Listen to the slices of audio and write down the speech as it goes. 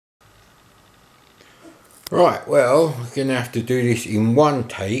Right, well, we're going to have to do this in one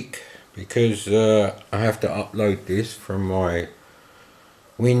take because I have to upload this from my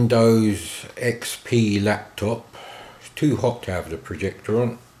Windows XP laptop. It's too hot to have the projector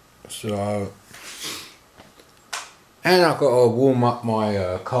on, so, and I've got to warm up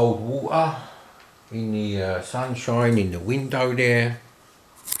my cold water in the sunshine in the window there.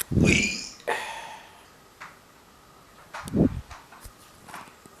 Because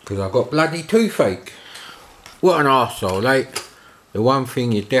I've got bloody toothache. What an arsehole, eh? The one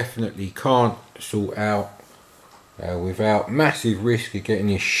thing you definitely can't sort out without massive risk of getting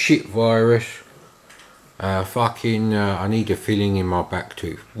this shit virus. I need a filling in my back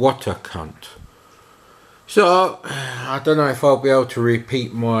tooth. What a cunt. So, I don't know if I'll be able to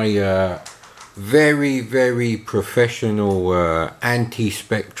repeat my very professional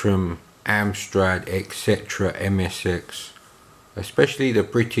anti-spectrum Amstrad etc MSX, especially the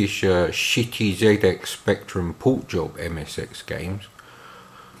British shitty ZX Spectrum port job MSX games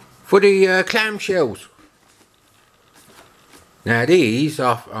for the clamshells. Now these,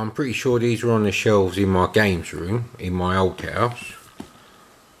 I'm pretty sure these are on the shelves in my games room in my old house.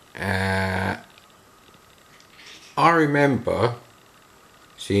 I remember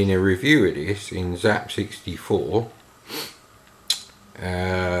seeing a review of this in C64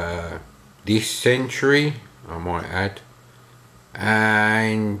 this century, I might add,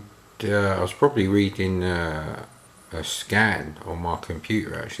 and I was probably reading a scan on my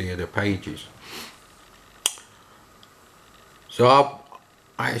computer actually of the pages. So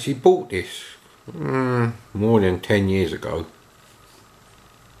I actually bought this more than 10 years ago.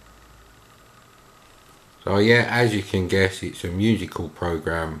 So yeah, as you can guess, it's a musical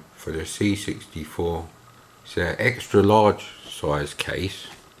program for the C64. It's an extra large size case.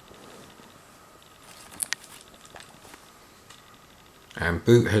 And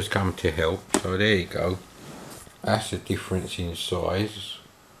boot has come to help, so there you go. That's the difference in size.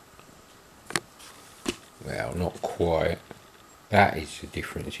 Well, not quite. That is the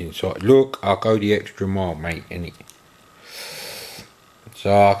difference in size. Look, I'll go the extra mile, mate, innit? So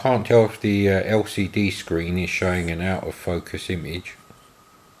I can't tell if the LCD screen is showing an out of focus image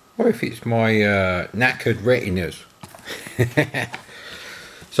or if it's my knackered retinas.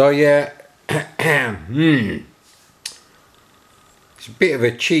 So yeah, it's a bit of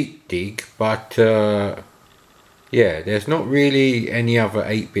a cheap dig, but yeah, there's not really any other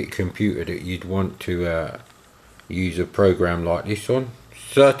 8-bit computer that you'd want to use a program like this on.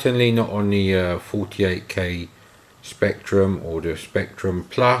 Certainly not on the 48K Spectrum or the Spectrum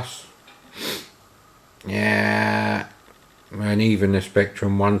Plus. Yeah, and even the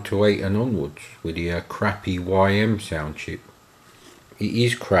Spectrum 1 to 8 and onwards with the crappy YM sound chip. It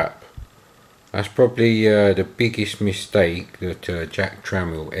is crap. That's probably the biggest mistake that Jack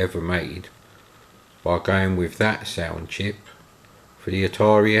Tramiel ever made, by going with that sound chip for the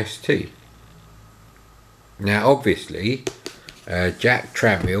Atari ST. Now obviously Jack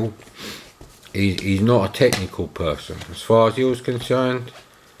Tramiel, he's not a technical person. As far as he was concerned,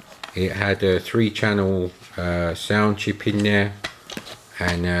 it had a 3-channel sound chip in there,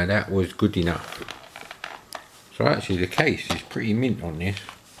 and that was good enough. So actually the case is pretty mint on this,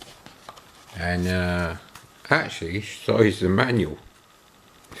 and actually so is the manual.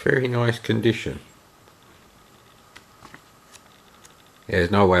 Very nice condition.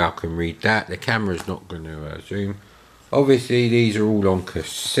 There's no way I can read that. The camera's not going to zoom. Obviously these are all on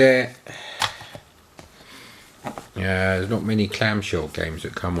cassette. There's not many Clamshell games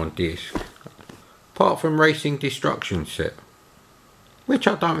that come on disc, apart from Racing Destruction Set, which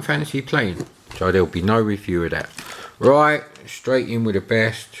I don't fancy playing, so there'll be no review of that. Right, straight in with the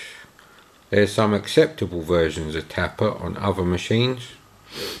best. There's some acceptable versions of Tapper on other machines.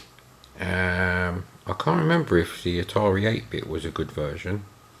 I can't remember if the Atari 8-bit was a good version.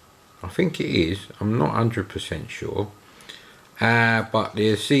 I think it is, I'm not 100% sure. But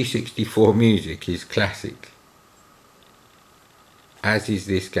the C64 music is classic, as is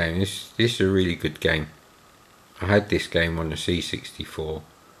this game. This is a really good game. I had this game on the C64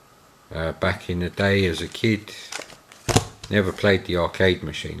 back in the day as a kid. Never played the arcade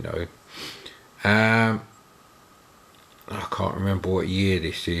machine though. I can't remember what year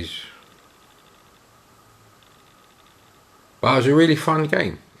this is, but it was a really fun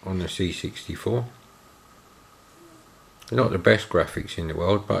game on the C64. Not the best graphics in the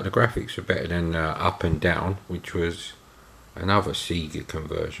world, but the graphics are better than Up and Down, which was another Sega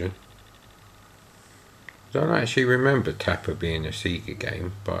conversion. I don't actually remember Tapper being a Sega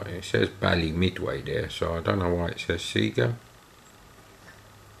game, but it says Bally Midway there, so I don't know why it says Sega.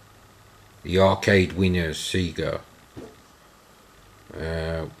 The arcade winners Sega.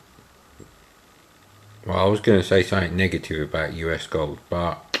 Well, I was going to say something negative about US Gold,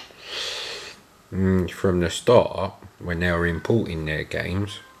 but from the start, when they were importing their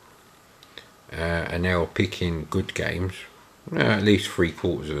games, and they were picking good games, at least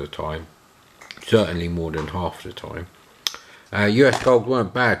 3/4 of the time, certainly more than half the time, US Gold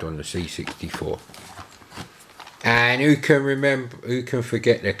weren't bad on the C64. And who can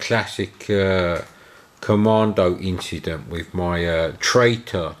forget the classic Commando incident with my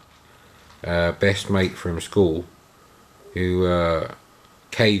traitor best mate from school, who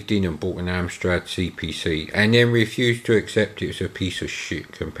caved in and bought an Amstrad CPC and then refused to accept it as a piece of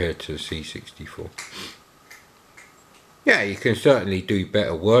shit compared to the C64. Yeah, you can certainly do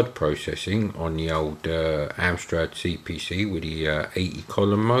better word processing on the old Amstrad CPC with the 80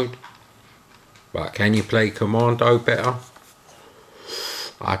 column mode, but can you play Commando better?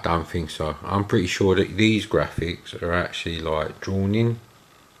 I don't think so. I'm pretty sure that these graphics are actually like drawn in.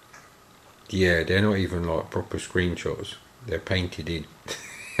 Yeah, they're not even like proper screenshots. They're painted in.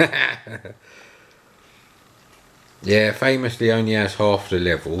 Yeah, famously only has half the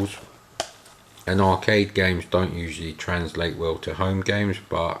levels. And arcade games don't usually translate well to home games,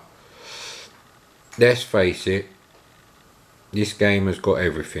 but let's face it, this game has got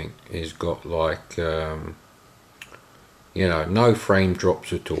everything. It's got like, you know, no frame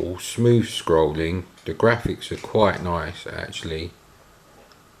drops at all, smooth scrolling, the graphics are quite nice actually,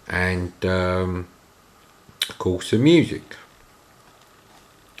 and of course the music.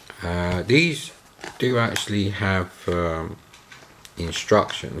 These do actually have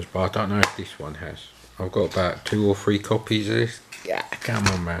instructions, but I don't know if this one has. I've got about 2 or 3 copies of this. Yeah, come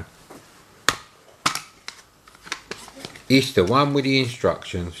on man. It's the one with the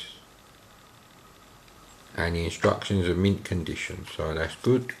instructions, and the instructions are mint condition, so that's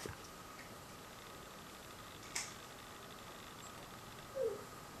good.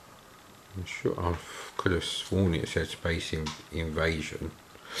 I'm sure I could have sworn it said Space Invasion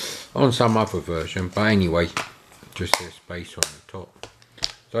on some other version, but anyway, just says Space on the top.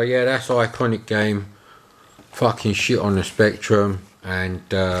 So yeah, that's an iconic game. Fucking shit on the Spectrum, and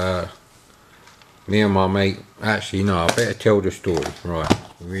me and my mate, actually no, I better tell the story. Right,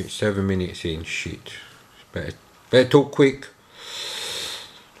 we're 7 minutes in. Shit, better talk quick.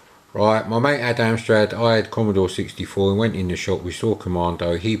 Right, my mate had Amstrad, I had Commodore 64. We went in the shop, we saw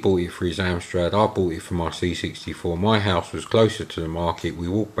Commando, he bought it for his Amstrad, I bought it for my C64. My house was closer to the market. We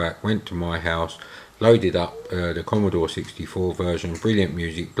walked back, went to my house, loaded up the Commodore 64 version, brilliant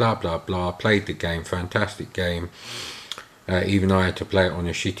music, blah blah blah, played the game, fantastic game. Even though I had to play it on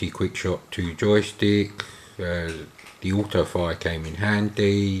a shitty QuickShot 2 joystick. The autofire came in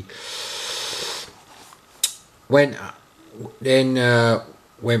handy.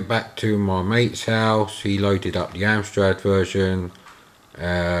 Went back to my mate's house, he loaded up the Amstrad version,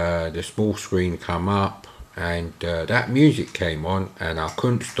 the small screen come up, and that music came on, and I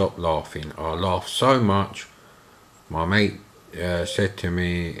couldn't stop laughing. I laughed so much, my mate said to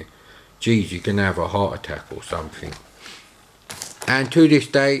me, geez, you're gonna have a heart attack or something. And to this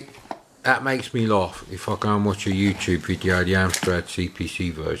day, that makes me laugh if I go and watch a YouTube video of the Amstrad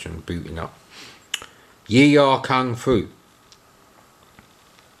CPC version booting up. Ye Are Kung Fu.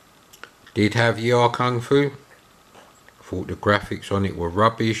 Did have Ye Are Kung Fu. Thought the graphics on it were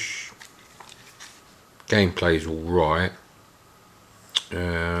rubbish. Gameplay's alright.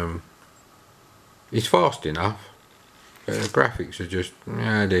 It's fast enough. But the graphics are just,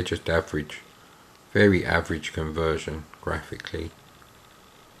 they're just average. Very average conversion graphically.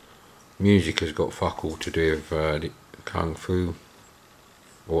 Music has got fuck all to do with the Kung Fu.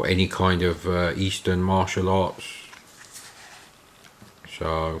 Or any kind of Eastern martial arts.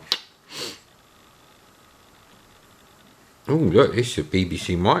 So... oh look, this is a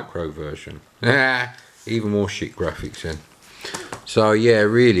BBC Micro version. Even more shit graphics then. So yeah,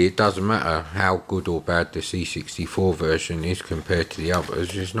 really it doesn't matter how good or bad the C64 version is compared to the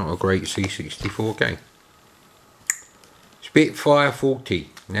others. It's not a great C64 game. Spitfire 40.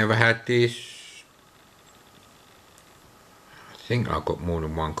 Never had this. I think I've got more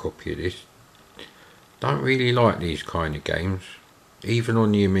than 1 copy of this. Don't really like these kind of games. Even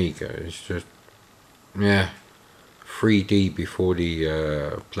on the Amiga. It's just... yeah. 3D before the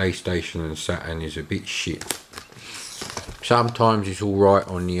PlayStation and Saturn is a bit shit. Sometimes it's alright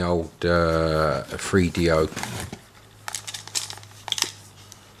on the old 3DO.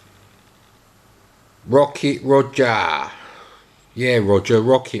 Rocket Roger. Yeah, Roger,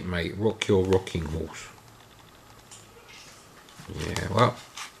 rocket mate. Rock your rocking horse. Yeah, well.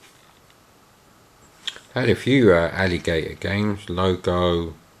 Had a few alligator games.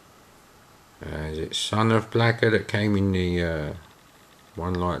 Logo. Is it Son of Blacker that came in the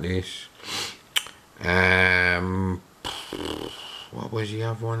one like this? What was the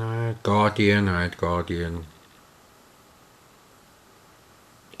other one I had? Guardian, I had Guardian.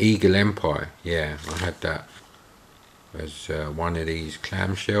 Eagle Empire, yeah, I had that as one of these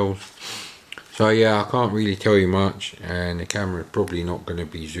clamshells. So yeah, I can't really tell you much, and the camera's probably not going to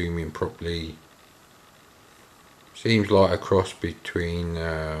be zooming properly. Seems like a cross between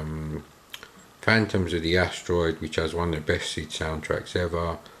Phantoms of the Asteroid, which has one of the best SID soundtracks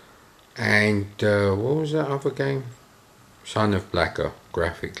ever, and what was that other game? Son of Blacker.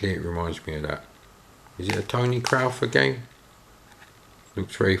 Graphically it reminds me of that. Is it a Tony Crowther game?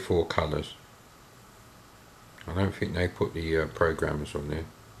 Looks very four colours. I don't think they put the programmers on there.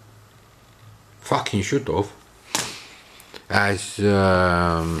 Fucking should have. As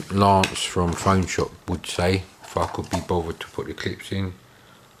Lance from Phone Shop would say, if I could be bothered to put the clips in.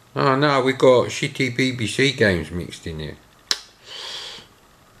 Oh no, we got shitty BBC games mixed in here.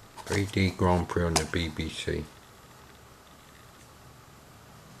 3D Grand Prix on the BBC.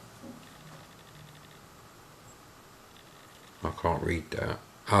 I can't read that.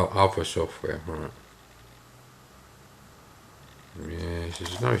 Oh, other software, right. Yes,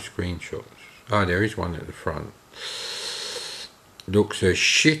 there's no screenshots. Oh, there is one at the front. Looks as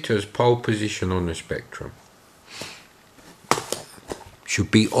shit as pole position on the Spectrum. Should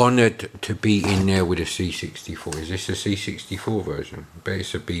be honoured to be in there with a C64. Is this a C64 version? I bet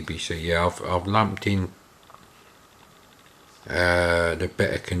it's a BBC. Yeah, I've lumped in the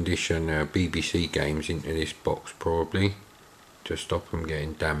better condition BBC games into this box probably to stop them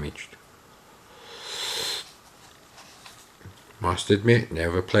getting damaged. Must admit,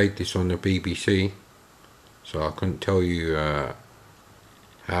 never played this on the BBC, so I couldn't tell you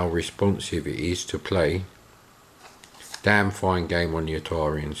how responsive it is to play. Damn fine game on the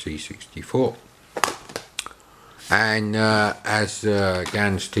Atari and C64. And as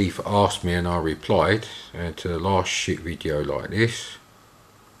Gans Teeth asked me and I replied to the last shit video like this,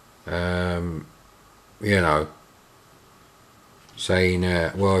 you know, saying,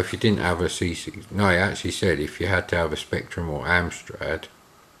 well, if you didn't have a C6, no, he actually said if you had to have a Spectrum or Amstrad,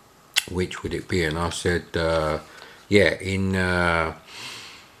 which would it be? And I said, yeah, in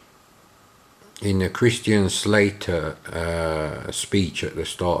the Christian Slater speech at the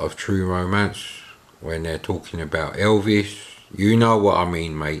start of True Romance, when they're talking about Elvis, you know what I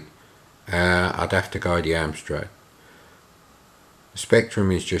mean, mate, I'd have to go the Amstrad. The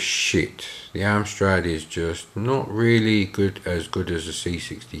Spectrum is just shit. The Amstrad is just not really as good as the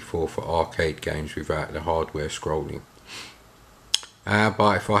C64 for arcade games without the hardware scrolling.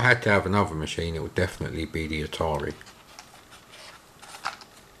 But if I had to have another machine, it would definitely be the Atari.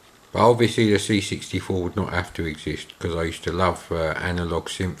 But obviously the C64 would not have to exist, because I used to love analog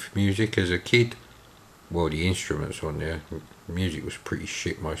synth music as a kid. Well, the instruments on there, the music was pretty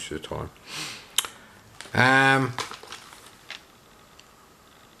shit most of the time.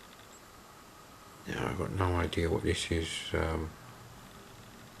 Yeah, I've got no idea what this is.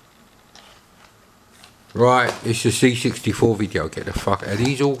 Right, it's a C64 video. Get the fuck. Are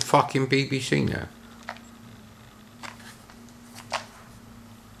these all fucking BBC now?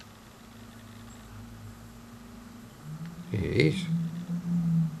 It is.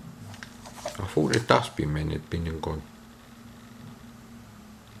 I thought the dustbin men had been and gone.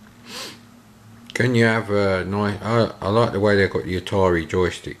 Can you have a nice... I like the way they got the Atari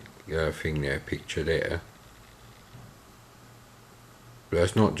joystick thing there, picture there. But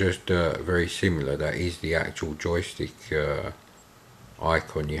that's not just very similar, that is the actual joystick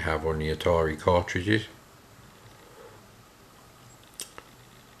icon you have on the Atari cartridges.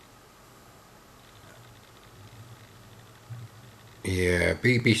 Yeah,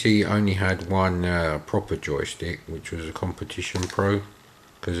 BBC only had one proper joystick, which was a Competition Pro,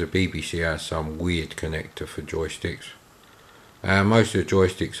 because the BBC has some weird connector for joysticks. Most of the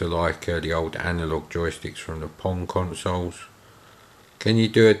joysticks are like the old analog joysticks from the Pong consoles. Can you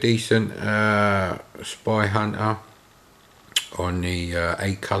do a decent Spy Hunter on the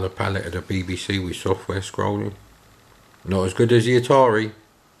 8 colour palette of the BBC with software scrolling? Not as good as the Atari.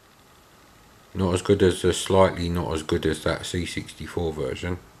 Not as good as slightly not as good as that C64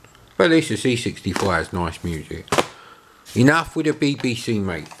 version. But at least the C64 has nice music. Enough with the BBC,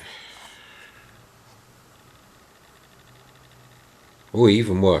 mate. Or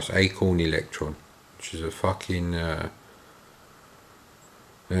even worse, Acorn Electron, which is a fucking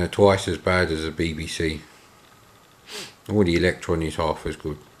twice as bad as the BBC. Or the Electron is half as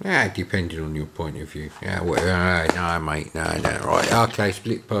good. Yeah, depending on your point of view. Yeah, well, no, mate, no, right. Okay,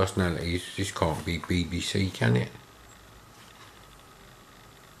 split personalities. This can't be BBC, can it?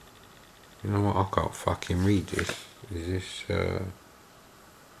 You know what? I can't fucking read this. Is this?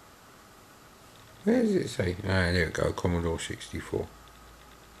 Where does it say? Ah, there we go, Commodore 64.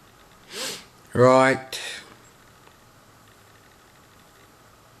 Right.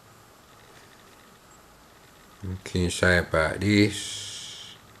 What can you say about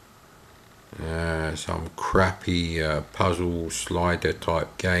this? Some crappy puzzle slider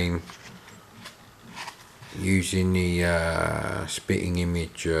type game using the spitting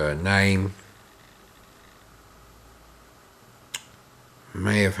image name.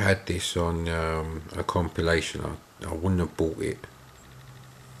 May have had this on a compilation. I wouldn't have bought it.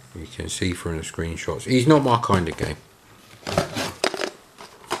 You can see from the screenshots. It's not my kind of game.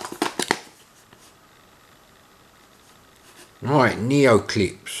 Right,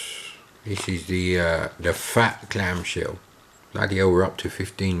 Neoclips. This is the fat clamshell. Bloody hell, we're up to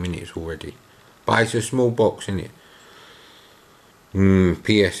 15 minutes already. But it's a small box, isn't it?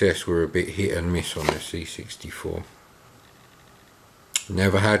 PSS were a bit hit and miss on the C64.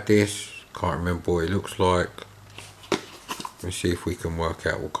 Never had this. Can't remember what it looks like. Let's see if we can work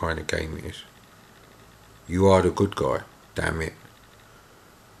out what kind of game it is. You Are the Good Guy. Damn it.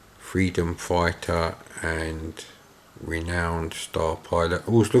 Freedom Fighter and Renowned Star Pilot.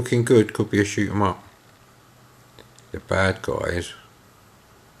 Oh, it's looking good. Could be a shoot 'em up. The Bad Guys.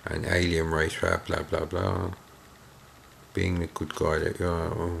 And Alien Race, blah blah blah blah. Being the good guy that you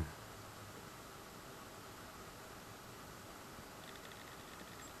are. Oh.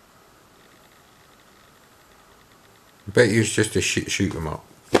 I bet you it's just a shit shoot 'em up.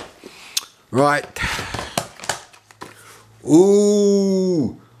 Right.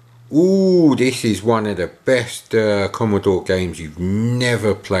 Ooh. Ooh, this is one of the best Commodore games you've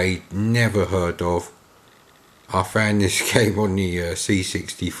never played, never heard of. I found this game on the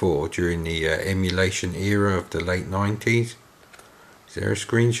C64 during the emulation era of the late 90s. Is there a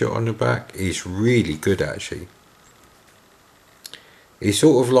screenshot on the back? It's really good actually. It's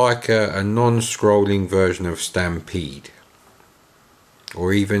sort of like a non-scrolling version of Stampede.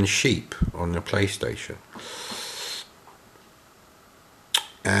 Or even Sheep on the PlayStation.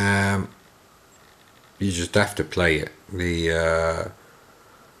 You just have to play it.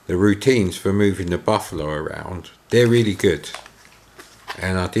 The routines for moving the buffalo around, they're really good.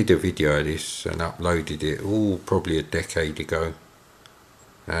 And I did a video of this and uploaded it probably a decade ago.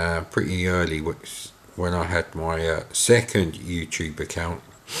 Pretty early when I had my second YouTube account.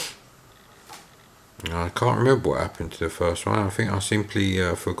 I can't remember what happened to the first one. I think I simply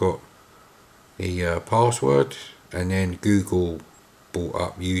forgot the password, and then Google brought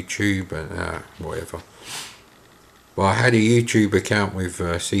up YouTube and whatever. Well, I had a YouTube account with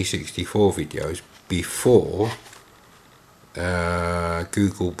C64 videos before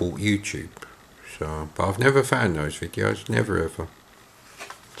Google bought YouTube. So, but I've never found those videos, never ever.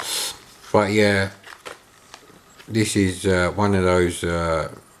 But yeah, this is one of those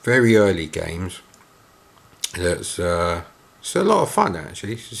very early games that's it's a lot of fun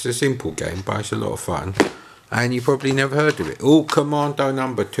actually. It's a simple game, but it's a lot of fun. And you probably never heard of it. Oh, Commando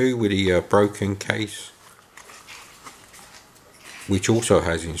number 2 with the broken case, which also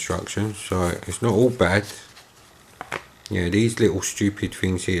has instructions, so it's not all bad. Yeah, these little stupid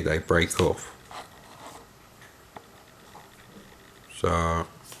things here, they break off. So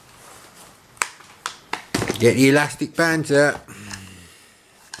get the elastic bands out.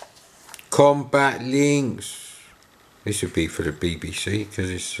 Combat links. This would be for the BBC because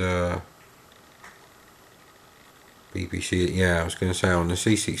it's BBC. Yeah, I was going to say on the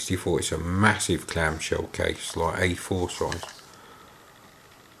C64 it's a massive clamshell case, like A4 size.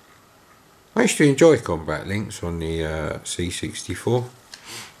 I used to enjoy combat links on the C64.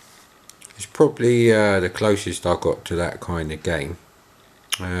 It's probably the closest I got to that kind of game.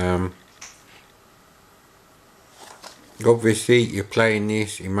 Obviously you're playing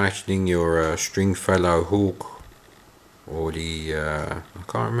this imagining you're Stringfellow Hawk, or the I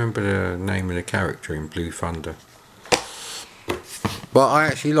can't remember the name of the character in Blue Thunder, but I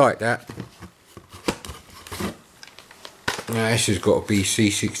actually like that. Now this has got to be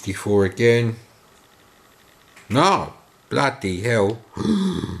C64 again. No, bloody hell.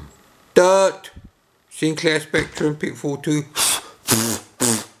 Dirt. Sinclair Spectrum Pitfall 2.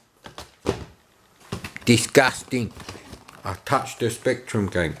 Disgusting. I touched the Spectrum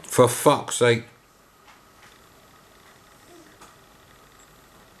game, for fuck's sake.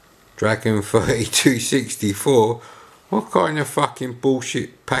 Dragon 3264. What kind of fucking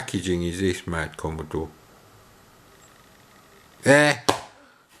bullshit packaging is this, Mad Commodore?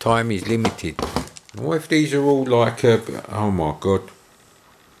 Time is limited. What if these are all like oh my god.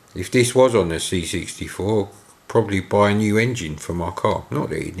 If this was on the C64, probably buy a new engine for my car. Not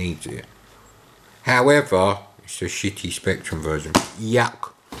that it needs it. However, it's a shitty Spectrum version.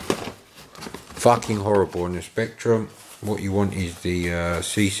 Yuck. fucking horrible on the Spectrum. What you want is the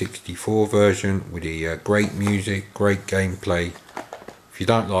C64 version with the great music, great gameplay. If you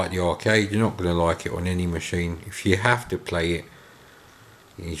don't like the arcade, you're not going to like it on any machine. If you have to play it,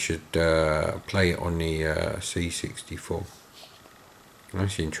 you should play it on the C64.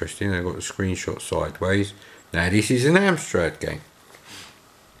 That's interesting. They've got the screenshot sideways. Now this is an Amstrad game.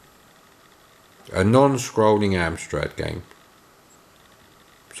 A non-scrolling Amstrad game.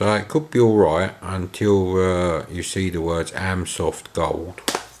 So it could be alright until you see the words Amsoft Gold,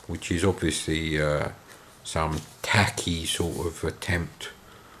 which is obviously some tacky sort of attempt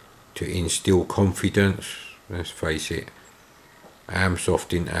to instill confidence. Let's face it, Amsoft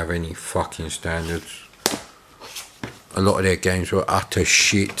didn't have any fucking standards. A lot of their games were utter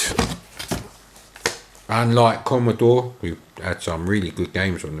shit. Unlike Commodore, we've had some really good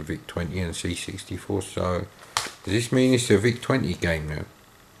games on the VIC-20 and C64, so does this mean it's a VIC-20 game now?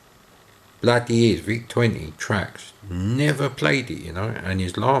 Bloody is, VIC-20 tracks. Never played it, you know, and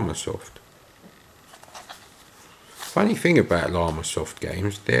is Llamasoft. Funny thing about Llamasoft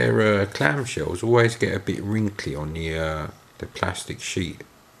games, their clamshells always get a bit wrinkly on the plastic sheet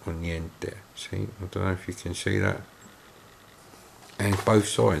on the end there. See, I don't know if you can see that. And both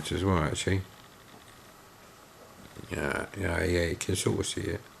sides as well, actually. Yeah, you can sort of see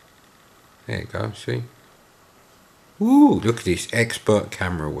it. There you go, see? Ooh, look at this expert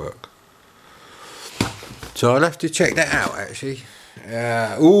camera work. So I'll have to check that out, actually.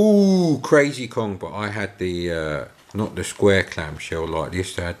 Ooh, Crazy Kong, but I had the not the square clamshell like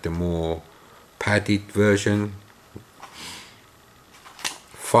this. I had the more padded version.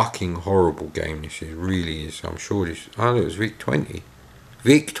 Fucking horrible game this is, really is. I'm sure this. Oh, it was VIC-20.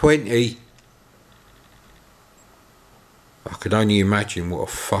 VIC-20. I could only imagine what a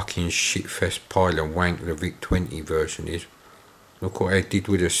fucking shitfest pile of wank the VIC-20 version is. Look what I did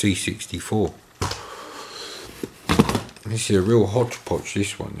with the C64. This is a real hodgepodge,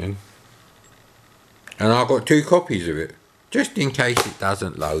 this one then. And I've got 2 copies of it, just in case it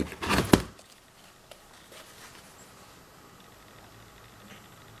doesn't load.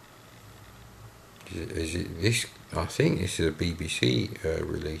 Is it this? I think this is a BBC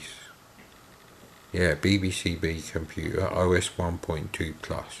release. Yeah, BBC B computer, OS 1.2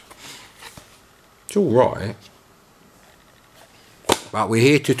 plus. It's alright. But we're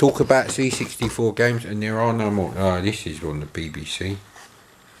here to talk about C64 games, and there are no more. This is on the BBC.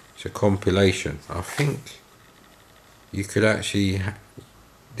 It's a compilation. I think you could actually...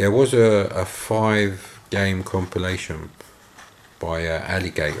 There was a 5-game compilation by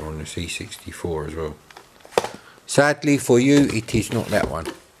Alligator on the C64 as well. Sadly for you, it is not that one.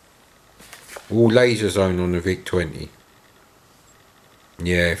 All Laser Zone on the VIC-20.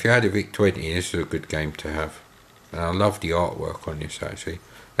 Yeah, if you had a VIC-20, this is a good game to have. And I love the artwork on this, actually.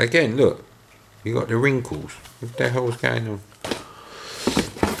 Again, look, you got the wrinkles. What the hell's going on?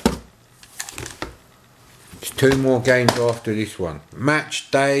 There's 2 more games after this one.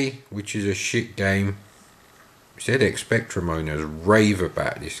 Match Day, which is a shit game. ZX Spectrum owners rave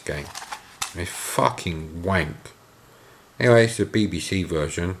about this game. It's fucking wank. Anyway, it's the BBC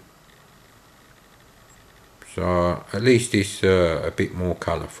version. So at least it's a bit more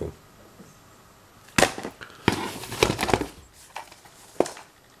colourful.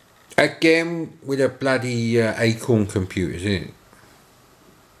 Again with a bloody Acorn computers in it.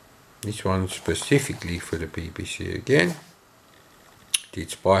 This one's specifically for the BBC again. Did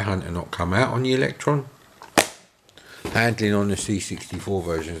Spy Hunter not come out on the Electron? Handling on the C64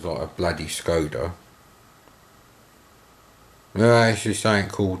 version is like a bloody Skoda. It's just something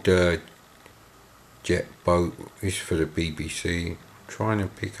called Jet Boat. It's for the BBC. I'm trying to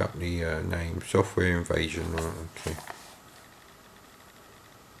pick up the name. Software Invasion. Right, okay.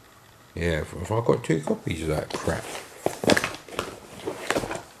 Yeah, have I got 2 copies of that crap?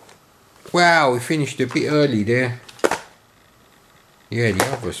 Wow, we finished a bit early there. Yeah, the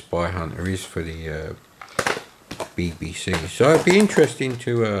other Spy Hunter is for the BBC. So it'd be interesting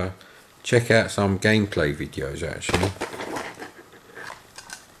to check out some gameplay videos, actually.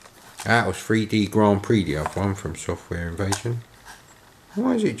 That was 3D Grand Prix, the other one from Software Invasion.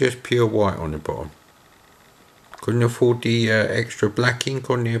 Why is it just pure white on the bottom? Couldn't afford the extra black ink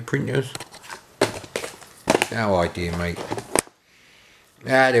on their printers? No idea, mate.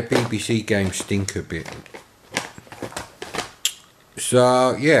 The BBC games stink a bit.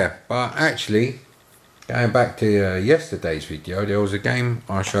 So, yeah, but actually, going back to yesterday's video, there was a game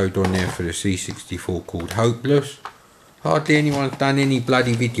I showed on there for the C64 called Hopeless. Hardly anyone's done any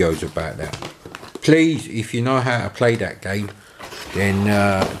bloody videos about that. Please, if you know how to play that game, then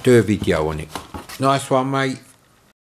do a video on it. Nice one, mate.